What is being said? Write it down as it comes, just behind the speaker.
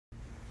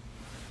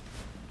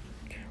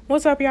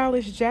What's up, y'all?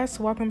 It's Jess.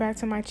 Welcome back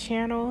to my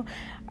channel.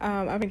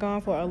 I've been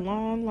gone for a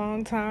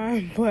long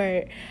time,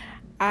 but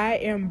I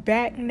am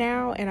back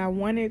now, and I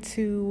wanted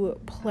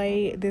to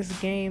play this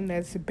game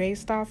that's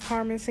based off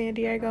Carmen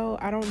SanDiego.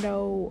 I don't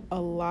know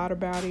a lot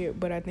about it,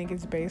 but I think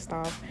it's based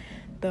off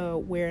the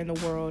Where in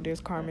the World is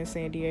Carmen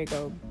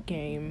SanDiego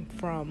game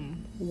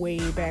from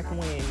way back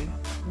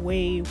when,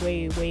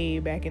 way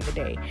back in the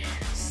day.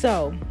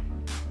 So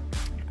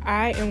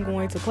I am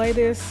going to play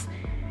this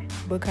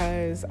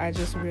because I'm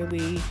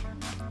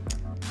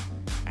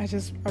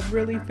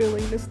really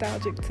feeling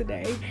nostalgic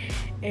today,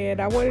 and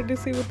I wanted to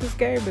see what this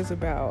game is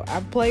about.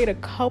 I've played a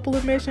couple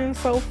of missions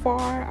so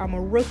far.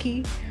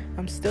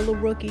 I'm still a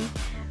rookie,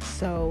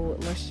 so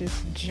let's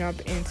just jump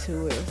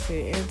into it. Let's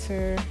hit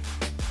enter.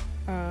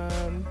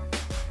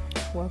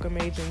 Welcome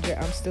Agent J.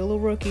 I'm still a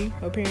rookie,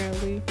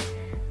 apparently.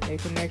 They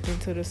connecting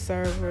to the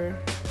server.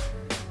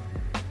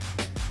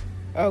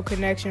 Oh,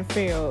 connection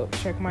failed.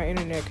 Check my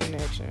internet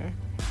connection.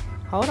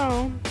 Hold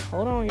on,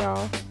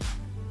 y'all.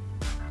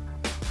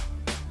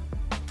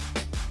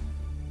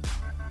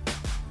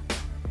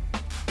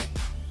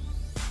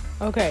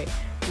 Okay,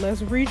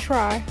 let's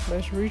retry.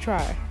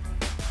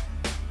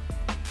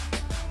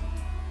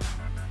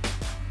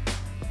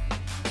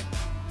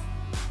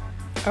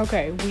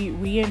 Okay,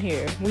 we in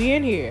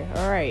here.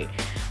 All right.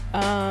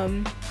 All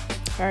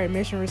right,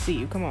 mission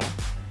received. Come on.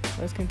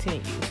 Let's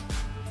continue.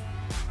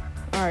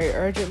 All right,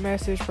 urgent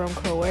message from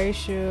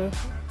Croatia.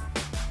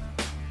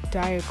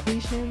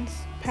 Diocletian's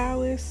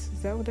Palace.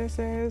 Is that what that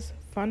says?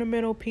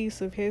 Fundamental piece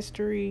of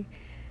history.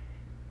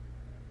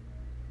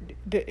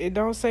 It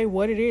don't say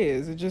what it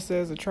is. It just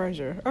says a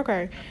treasure.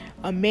 Okay.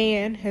 A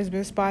man has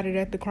been spotted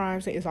at the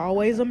crime scene. It's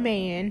always a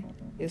man.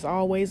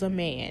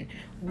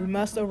 We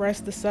must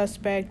arrest the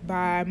suspect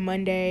by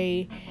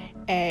Monday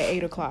at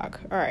 8 o'clock.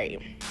 All right.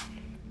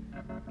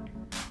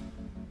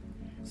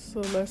 So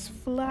let's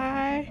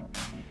fly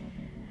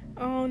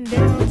on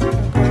down.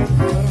 Okay.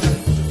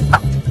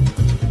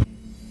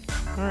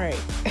 All right.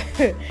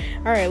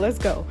 All right, let's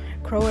go.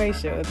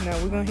 Croatia.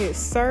 Now we're going to hit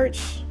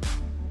search.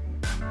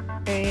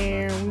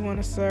 And we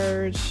want to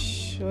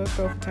search. Let's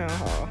go for town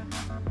hall.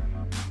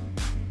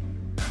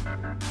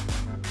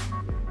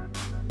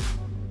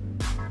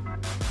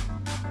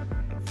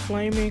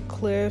 Flaming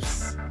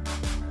Cliffs,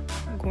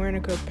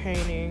 Guernica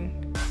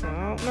painting. So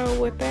I don't know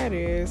what that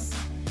is.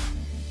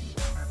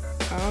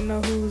 I don't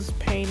know who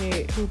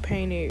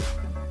painted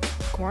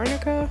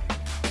Guernica.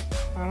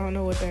 I don't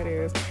know what that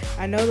is.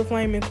 I know the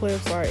Flaming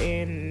Cliffs are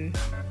in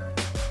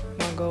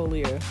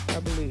Mongolia, I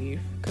believe,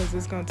 because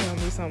it's gonna tell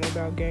me something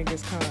about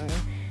Genghis Khan.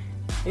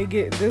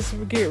 This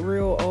will get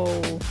real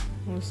old.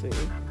 Let's see.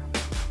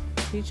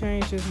 He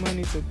changed his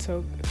money to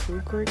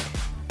Tukrik.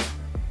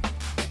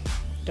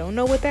 Don't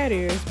know what that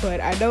is,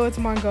 but I know it's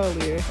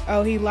Mongolia.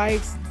 Oh, he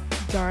likes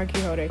Don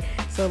Quixote.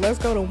 So let's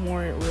go to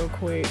Warrant real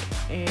quick,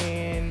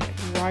 and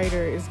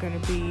writer is gonna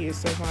be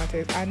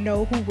Cervantes. I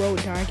know who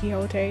wrote Don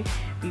Quixote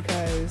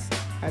because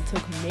I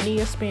took many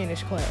a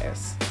Spanish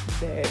class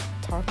that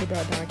talked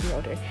about Don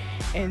Quixote.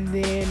 And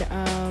then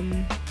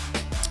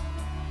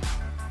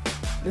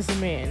this is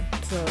a man,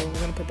 so we're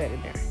gonna put that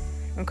in there.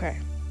 Okay.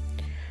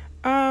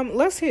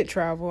 Let's hit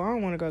travel. I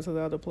don't want to go to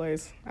the other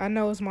place. I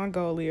know it's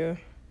Mongolia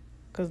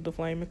because of the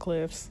Flaming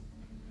Cliffs.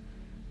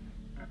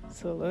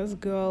 So let's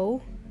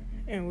go,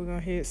 and we're gonna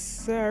hit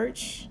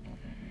search,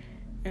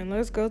 and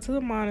let's go to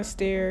the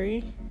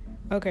monastery.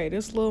 Okay,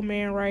 this little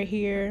man right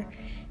here,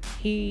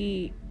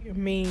 he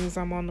means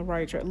I'm on the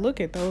right track. Look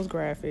at those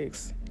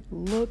graphics.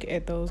 Look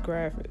at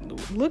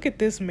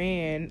this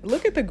man.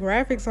 Look at the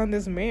graphics on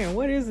this man.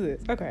 What is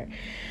this? Okay.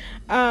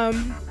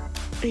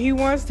 He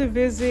wants to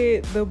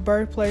visit the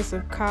birthplace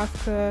of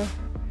Kafka.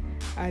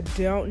 I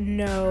don't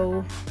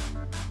know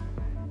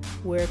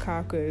where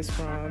Kafka is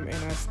from, and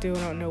I still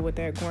don't know what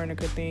that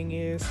Guernica thing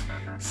is.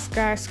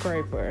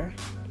 Skyscraper.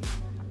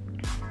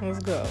 Let's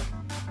go.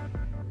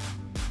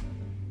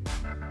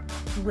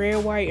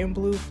 Red, white, and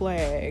blue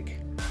flag.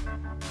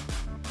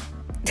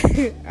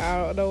 I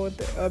don't know what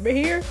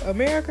here?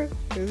 America?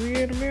 Is he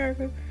in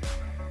America?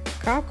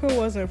 Kafka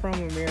wasn't from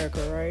America,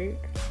 right?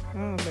 I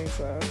don't think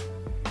so.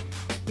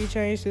 He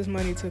changed his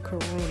money to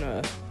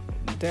Karuna.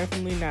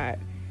 Definitely not.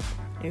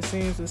 It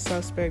seems the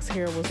suspect's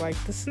hair was like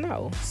the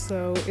snow,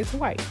 so it's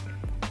white.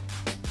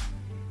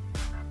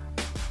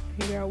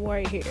 He got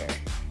white hair.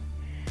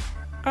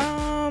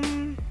 I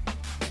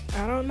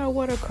don't know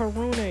what a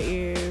Karuna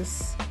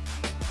is.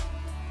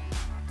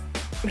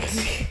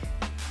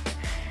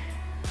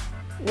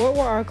 What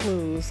were our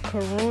clues?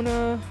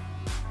 Karuna,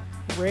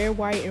 red,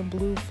 white, and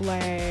blue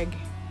flag,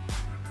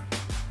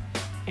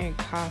 and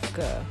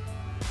Kafka.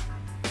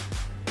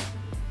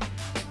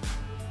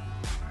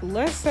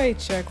 Let's say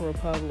Czech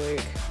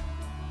Republic,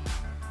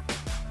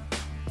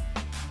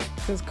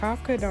 because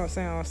Kafka don't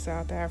sound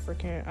South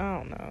African. I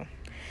don't know.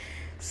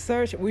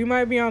 Search. We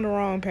might be on the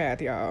wrong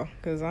path, y'all,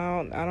 because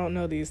I don't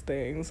know these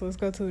things. Let's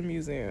go to the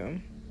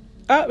museum.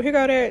 Oh, here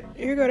go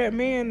that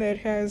man that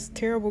has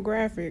terrible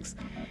graphics.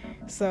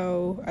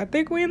 So I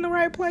think we in the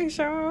right place,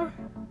 y'all.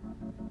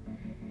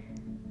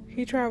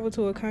 He traveled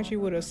to a country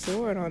with a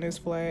sword on his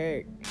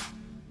flag.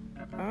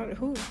 I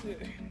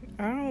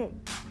don't.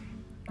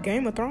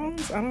 Game of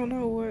Thrones? I don't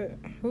know what.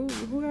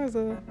 Who has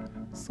a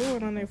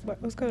sword on their flag?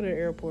 Let's go to the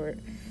airport.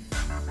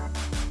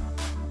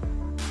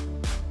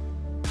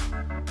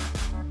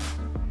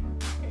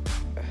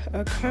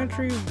 A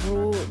country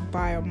ruled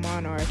by a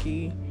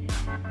monarchy.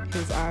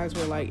 His eyes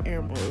were like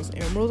emeralds.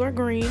 Emeralds are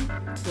green,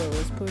 so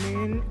let's put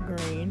in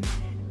green.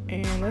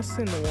 And let's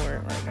send the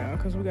warrant right now,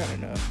 because we got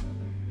enough.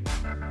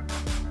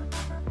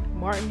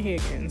 Martin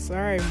Higgins. All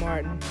right,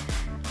 Martin.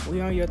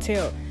 We on your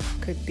tail.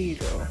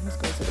 Cathedral. Let's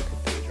go to the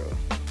cathedral.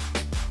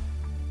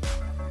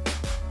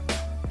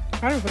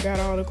 I done forgot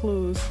all the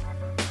clues.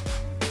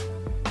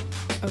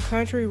 A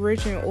country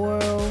rich in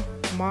oil.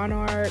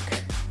 Monarch.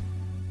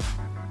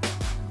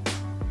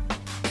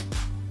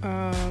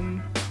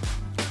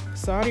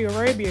 Saudi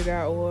Arabia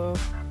got oil.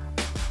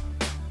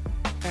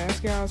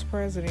 Ask y'all's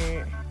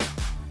president.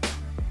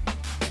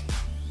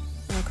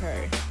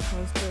 Okay,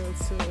 let's go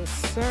to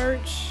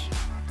search.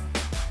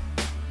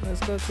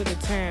 Let's go to the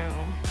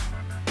town.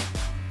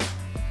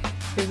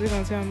 Is it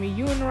gonna tell me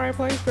you in the right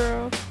place,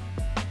 girl?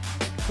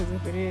 Because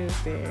if it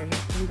is, then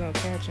we gonna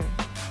catch him.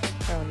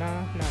 Oh,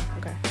 no,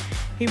 okay.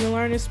 He been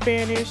learning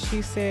Spanish.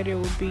 He said it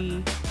would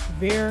be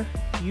very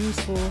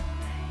useful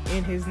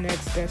in his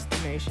next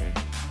destination.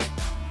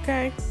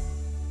 Okay.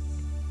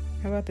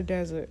 How about the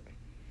desert?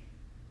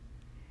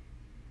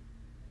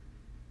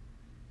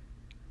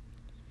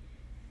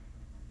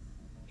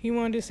 He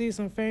wanted to see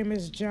some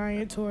famous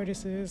giant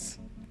tortoises.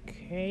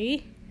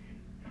 Okay.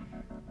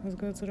 Let's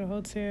go to the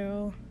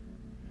hotel.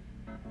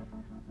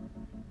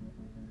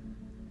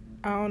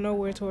 I don't know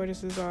where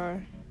tortoises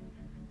are.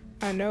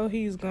 I know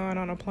he's gone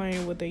on a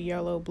plane with a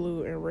yellow,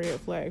 blue, and red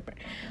flag.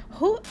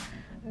 Who?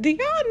 Do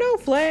y'all know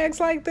flags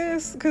like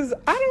this? Because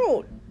I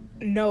don't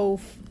know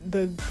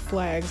the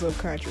flags of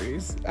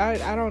countries. I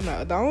don't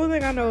know. The only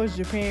thing I know is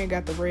Japan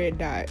got the red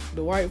dot.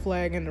 The white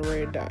flag and the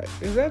red dot.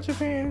 Is that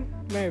Japan?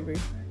 Maybe.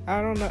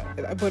 I don't know.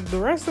 But the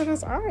rest of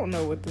this, I don't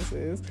know what this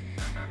is.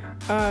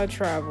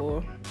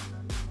 Travel.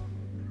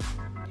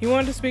 He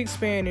wanted to speak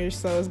Spanish,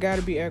 so it's got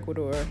to be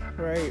Ecuador,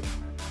 right?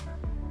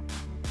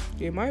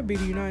 It might be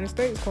the United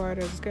States, quiet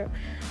as it's kept.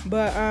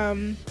 But,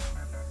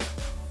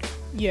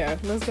 yeah,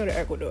 let's go to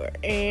Ecuador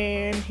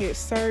and hit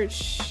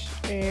search,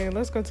 and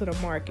let's go to the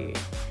market.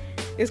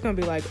 It's gonna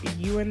be like,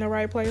 you in the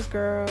right place,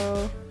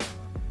 girl.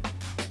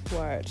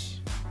 Watch.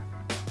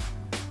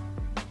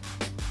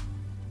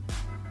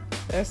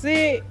 That's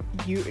it.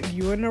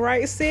 You in the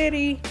right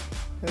city.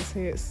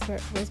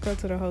 Let's go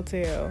to the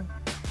hotel.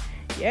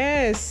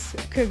 Yes,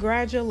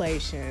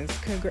 congratulations.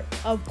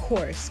 Of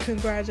course,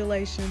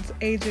 congratulations,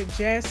 Agent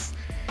Jess.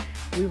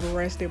 We've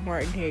arrested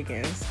Martin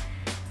Higgins.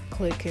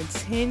 Click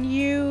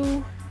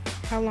continue.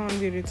 How long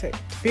did it take?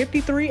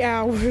 53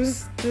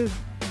 hours to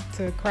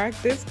crack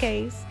this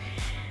case.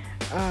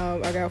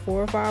 I got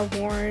 4 or 5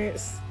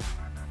 warrants,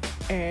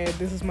 and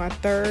this is my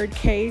 3rd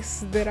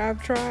case that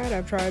I've tried.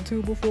 I've tried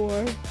 2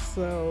 before,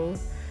 so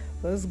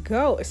let's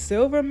go.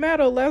 Silver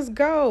medal, let's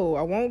go.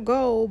 I won't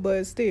gold,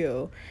 but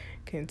still.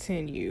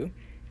 Continue.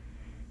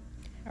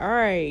 All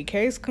right,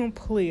 case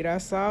complete. I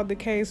solved the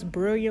case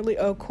brilliantly.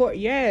 Of course,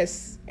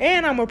 yes.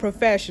 And I'm a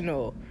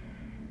professional.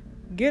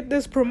 Get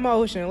this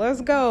promotion.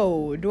 Let's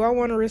go. Do I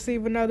want to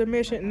receive another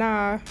mission?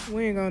 Nah,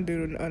 we ain't gonna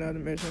do another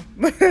mission.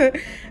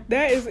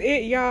 That is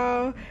it,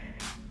 y'all.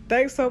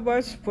 Thanks so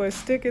much for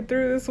sticking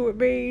through this with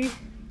me.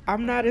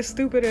 I'm not as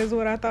stupid as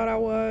what I thought I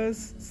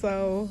was,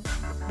 so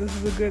this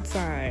is a good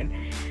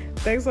sign.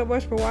 Thanks so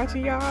much for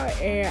watching, y'all,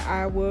 and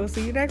I will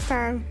see you next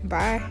time.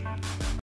 Bye.